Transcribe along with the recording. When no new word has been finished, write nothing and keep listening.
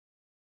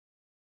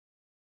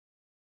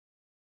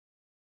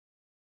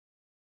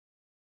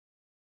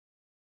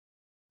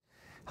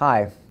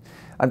Hi,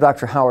 I'm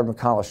Dr. Howard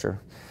McCollister.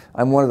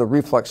 I'm one of the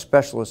reflux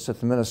specialists at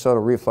the Minnesota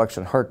Reflux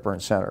and Heartburn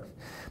Center.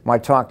 My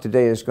talk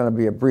today is going to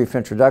be a brief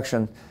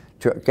introduction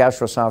to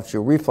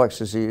gastroesophageal reflux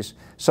disease,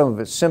 some of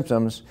its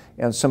symptoms,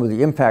 and some of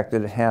the impact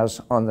that it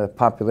has on the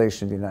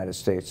population of the United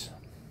States.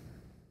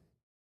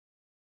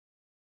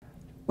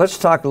 Let's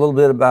talk a little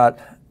bit about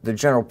the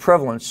general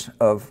prevalence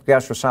of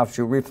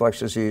gastroesophageal reflux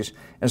disease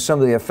and some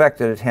of the effect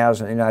that it has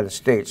in the United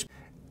States.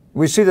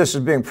 We see this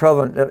as being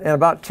prevalent in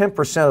about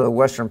 10% of the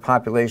Western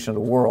population of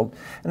the world,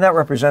 and that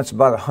represents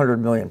about 100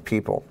 million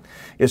people.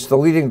 It's the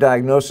leading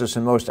diagnosis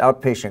in most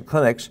outpatient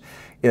clinics.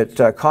 It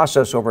costs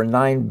us over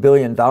 $9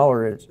 billion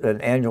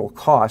in annual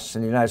costs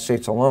in the United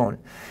States alone.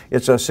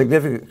 It's a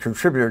significant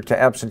contributor to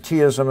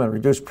absenteeism and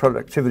reduced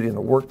productivity in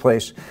the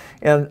workplace.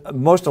 And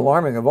most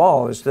alarming of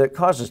all is that it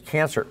causes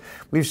cancer.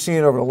 We've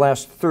seen over the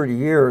last 30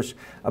 years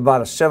about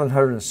a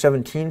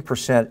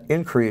 717%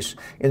 increase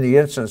in the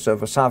incidence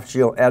of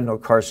esophageal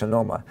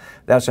adenocarcinoma.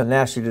 That's a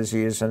nasty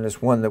disease, and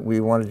it's one that we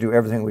want to do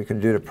everything we can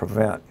do to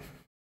prevent.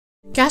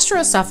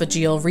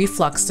 Gastroesophageal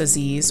reflux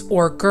disease,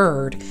 or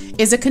GERD,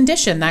 is a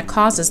condition that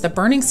causes the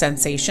burning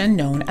sensation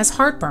known as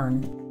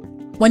heartburn.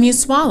 When you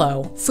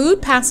swallow, food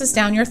passes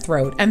down your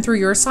throat and through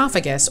your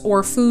esophagus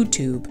or food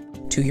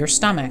tube to your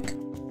stomach.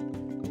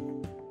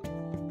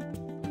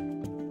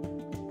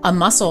 A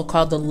muscle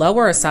called the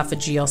lower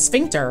esophageal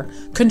sphincter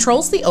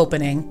controls the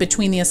opening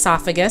between the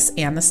esophagus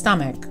and the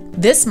stomach.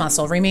 This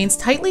muscle remains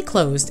tightly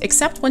closed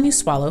except when you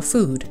swallow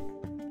food.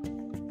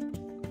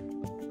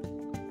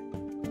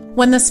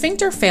 When the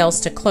sphincter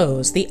fails to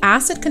close, the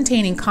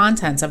acid-containing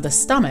contents of the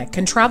stomach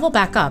can travel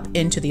back up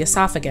into the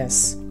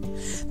esophagus.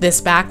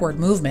 This backward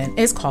movement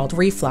is called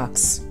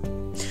reflux.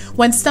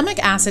 When stomach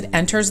acid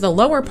enters the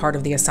lower part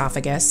of the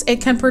esophagus,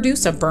 it can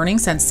produce a burning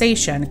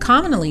sensation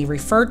commonly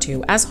referred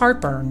to as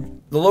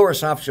heartburn. The lower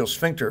esophageal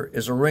sphincter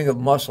is a ring of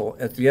muscle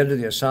at the end of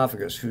the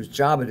esophagus whose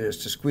job it is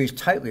to squeeze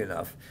tightly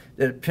enough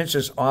that it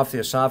pinches off the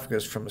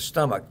esophagus from the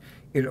stomach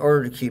in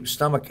order to keep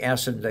stomach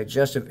acid and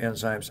digestive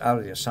enzymes out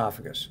of the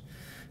esophagus.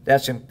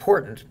 That's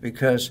important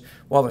because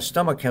while the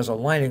stomach has a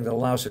lining that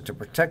allows it to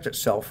protect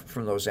itself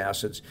from those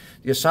acids,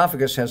 the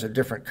esophagus has a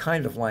different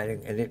kind of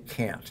lining and it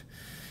can't.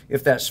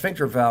 If that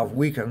sphincter valve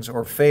weakens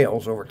or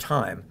fails over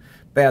time,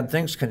 bad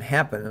things can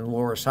happen in the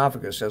lower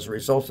esophagus as a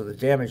result of the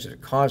damage that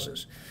it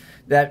causes.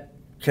 That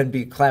can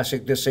be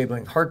classic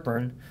disabling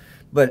heartburn,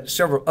 but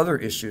several other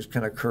issues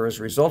can occur as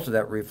a result of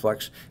that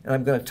reflux, and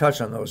I'm going to touch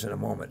on those in a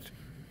moment.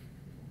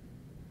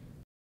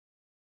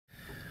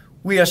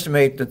 We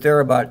estimate that there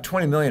are about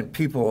 20 million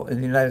people in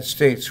the United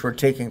States who are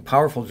taking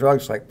powerful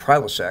drugs like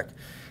Prilosec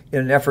in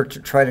an effort to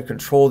try to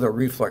control their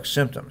reflux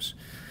symptoms.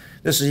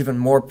 This is even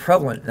more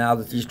prevalent now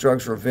that these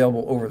drugs are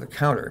available over the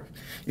counter.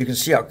 You can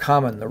see how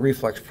common the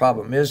reflux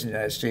problem is in the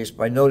United States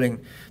by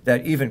noting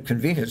that even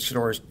convenience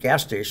stores,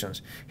 gas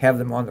stations, have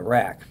them on the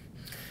rack.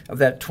 Of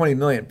that 20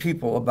 million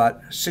people,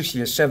 about 60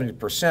 to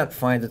 70%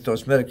 find that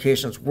those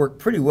medications work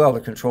pretty well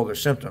to control their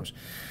symptoms.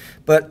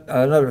 But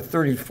another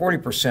 30 to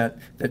 40%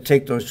 that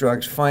take those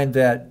drugs find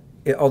that,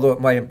 although it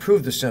might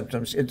improve the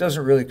symptoms, it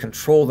doesn't really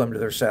control them to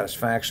their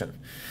satisfaction.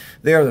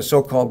 They are the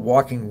so-called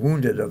walking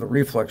wounded of the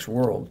reflux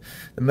world.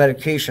 The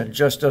medication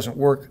just doesn't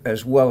work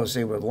as well as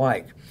they would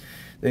like.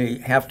 They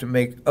have to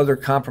make other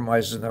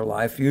compromises in their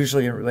life,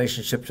 usually in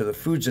relationship to the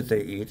foods that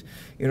they eat,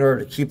 in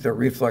order to keep their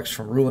reflux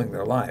from ruling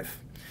their life.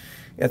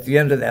 At the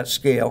end of that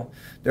scale,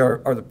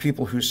 there are the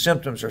people whose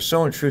symptoms are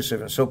so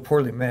intrusive and so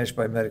poorly managed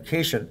by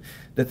medication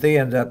that they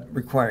end up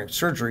requiring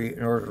surgery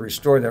in order to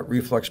restore that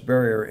reflux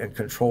barrier and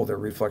control their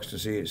reflux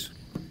disease.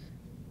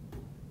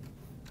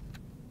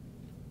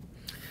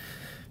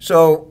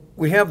 So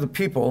we have the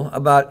people,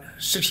 about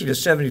 60 to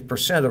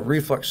 70% of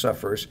reflux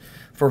sufferers,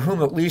 for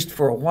whom, at least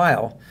for a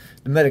while,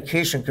 the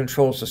medication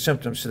controls the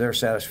symptoms to their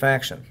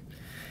satisfaction.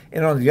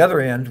 And on the other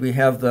end, we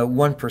have the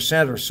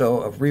 1% or so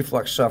of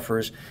reflux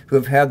sufferers who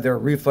have had their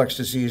reflux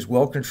disease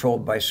well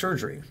controlled by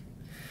surgery.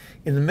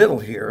 In the middle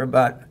here,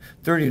 about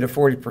 30 to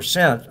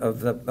 40%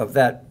 of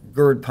that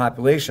GERD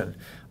population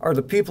are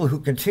the people who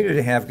continue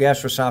to have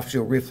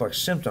gastroesophageal reflux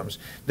symptoms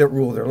that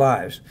rule their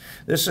lives.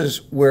 This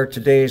is where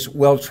today's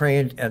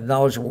well-trained and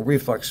knowledgeable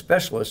reflux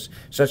specialists,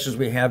 such as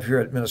we have here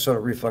at Minnesota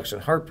Reflux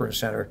and Heartburn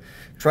Center,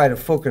 try to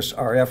focus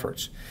our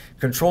efforts.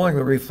 Controlling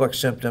the reflux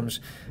symptoms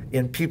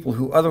in people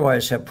who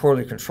otherwise have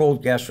poorly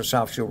controlled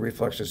gastroesophageal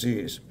reflux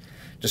disease.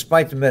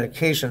 Despite the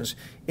medications,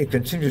 it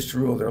continues to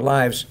rule their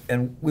lives,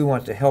 and we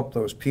want to help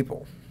those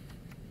people.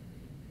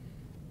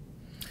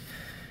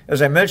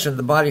 As I mentioned,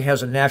 the body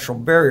has a natural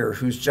barrier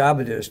whose job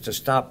it is to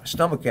stop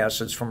stomach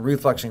acids from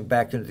refluxing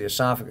back into the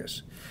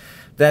esophagus.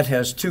 That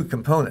has two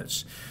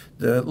components: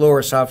 the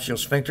lower esophageal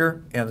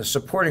sphincter and the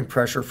supporting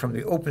pressure from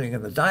the opening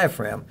in the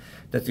diaphragm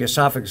that the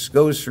esophagus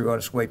goes through on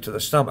its way to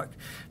the stomach.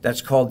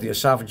 That's called the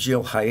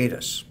esophageal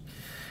hiatus.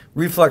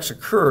 Reflux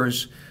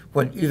occurs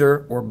when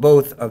either or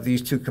both of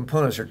these two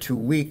components are too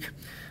weak,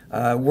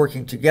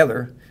 working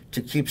together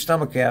to keep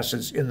stomach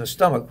acids in the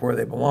stomach where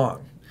they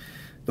belong.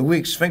 The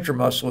weak sphincter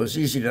muscle is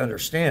easy to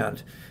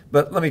understand,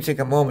 but let me take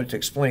a moment to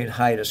explain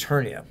hiatus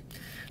hernia.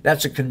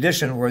 That's a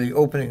condition where the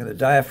opening of the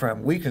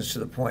diaphragm weakens to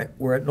the point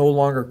where it no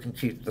longer can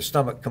keep the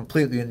stomach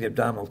completely in the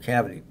abdominal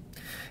cavity,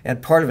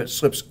 and part of it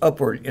slips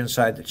upward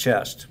inside the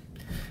chest.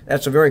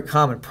 That's a very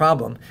common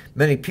problem.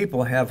 Many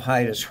people have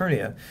hiatus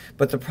hernia,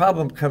 but the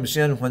problem comes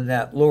in when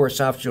that lower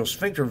esophageal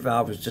sphincter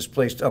valve is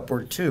displaced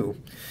upward too.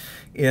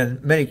 In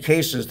many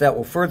cases, that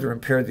will further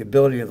impair the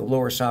ability of the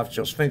lower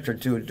esophageal sphincter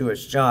to do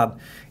its job,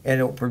 and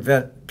it will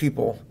prevent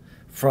people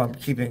from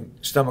keeping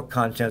stomach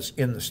contents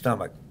in the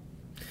stomach.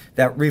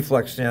 That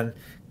reflux then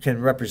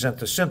can represent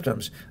the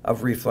symptoms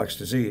of reflux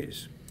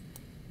disease.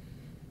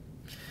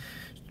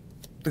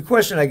 The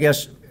question, I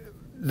guess,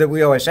 that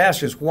we always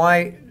ask is,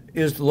 why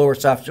is the lower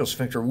esophageal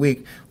sphincter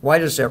weak? Why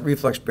does that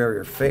reflux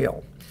barrier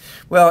fail?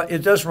 Well,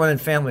 it does run in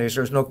families.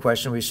 There's no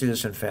question. We see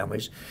this in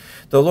families.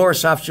 The lower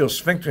esophageal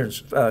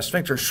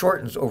sphincter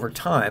shortens over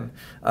time,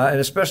 and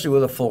especially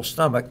with a full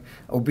stomach,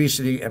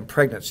 obesity, and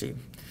pregnancy.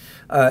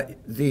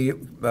 The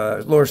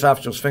lower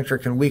esophageal sphincter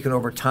can weaken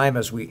over time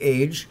as we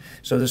age,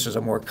 so this is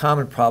a more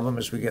common problem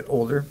as we get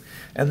older.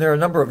 And there are a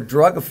number of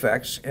drug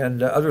effects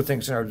and other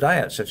things in our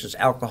diet, such as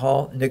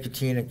alcohol,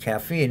 nicotine, and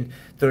caffeine,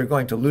 that are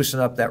going to loosen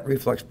up that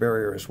reflux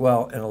barrier as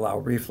well and allow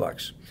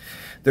reflux.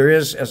 There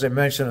is, as I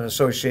mentioned, an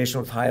association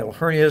with hiatal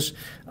hernias.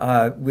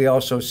 We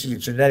also see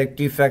genetic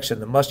defects in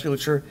the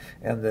musculature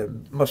and the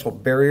muscle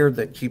barrier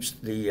that keeps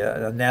the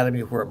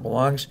anatomy where it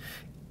belongs.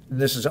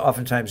 This is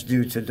oftentimes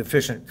due to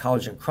deficient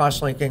collagen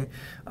cross-linking,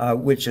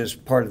 which is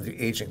part of the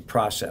aging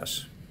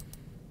process.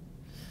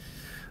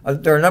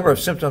 There are a number of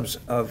symptoms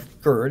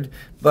of GERD,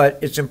 but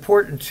it's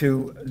important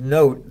to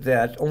note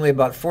that only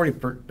about 40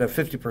 to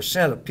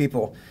 50% of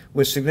people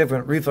with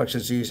significant reflux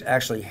disease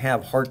actually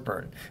have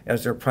heartburn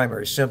as their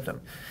primary symptom.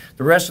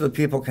 The rest of the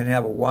people can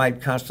have a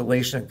wide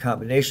constellation and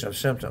combination of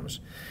symptoms.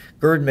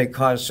 GERD may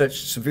cause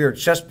such severe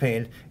chest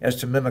pain as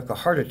to mimic a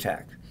heart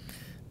attack.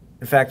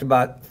 In fact,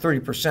 about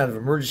 30% of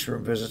emergency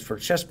room visits for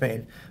chest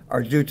pain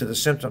are due to the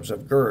symptoms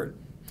of GERD.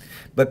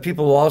 But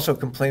people will also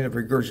complain of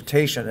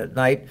regurgitation at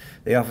night.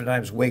 They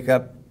oftentimes wake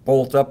up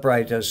bolt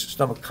upright as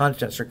stomach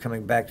contents are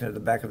coming back into the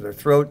back of their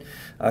throat,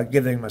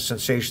 giving them a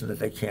sensation that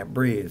they can't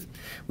breathe.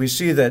 We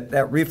see that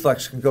that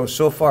reflux can go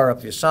so far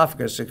up the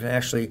esophagus it can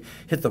actually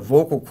hit the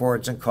vocal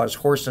cords and cause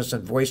hoarseness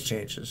and voice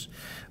changes.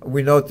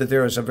 We note that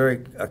there is a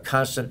very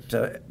constant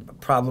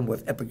problem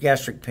with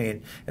epigastric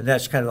pain, and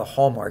that's kind of the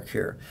hallmark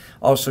here.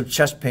 Also,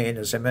 chest pain,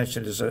 as I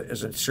mentioned, is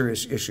a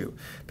serious issue.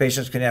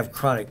 Patients can have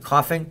chronic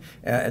coughing,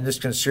 and this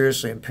can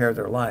seriously impair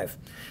their life.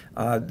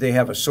 They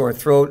have a sore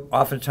throat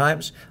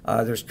oftentimes.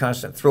 There's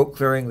constant throat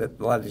clearing that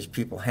a lot of these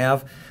people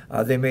have.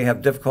 They may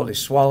have difficulty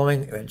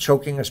swallowing and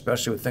choking,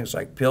 especially with things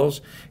like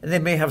pills. And they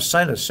may have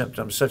sinus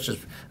symptoms, such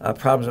as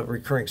problems of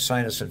recurring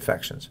sinus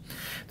infections.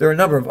 There are a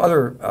number of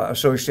other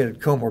associated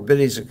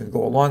comorbidities that can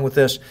go along with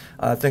this.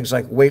 Things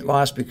like weight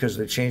loss because of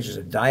the changes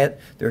in diet.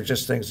 They're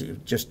just things that you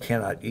just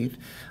cannot eat.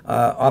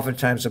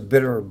 Oftentimes a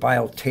bitter or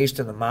bile taste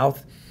in the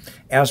mouth.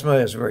 Asthma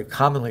is very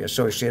commonly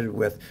associated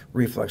with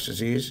reflux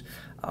disease.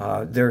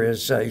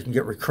 You can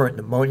get recurrent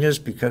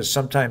pneumonias because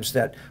sometimes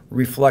that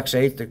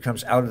refluxate that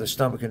comes out of the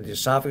stomach into the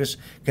esophagus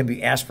can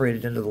be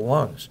aspirated into the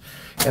lungs.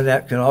 And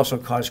that can also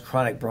cause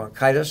chronic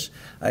bronchitis.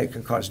 It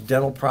can cause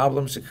dental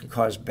problems. It can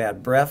cause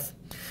bad breath.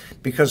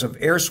 Because of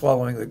air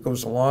swallowing that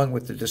goes along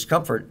with the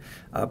discomfort,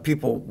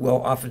 people will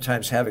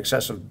oftentimes have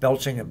excessive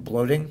belching and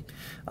bloating.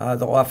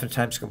 They'll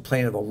oftentimes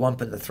complain of a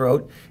lump in the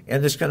throat.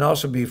 And this can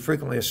also be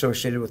frequently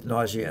associated with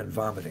nausea and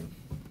vomiting.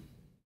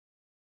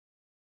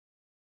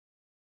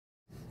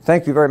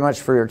 Thank you very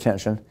much for your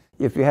attention.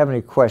 If you have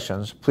any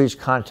questions, please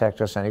contact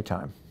us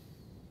anytime.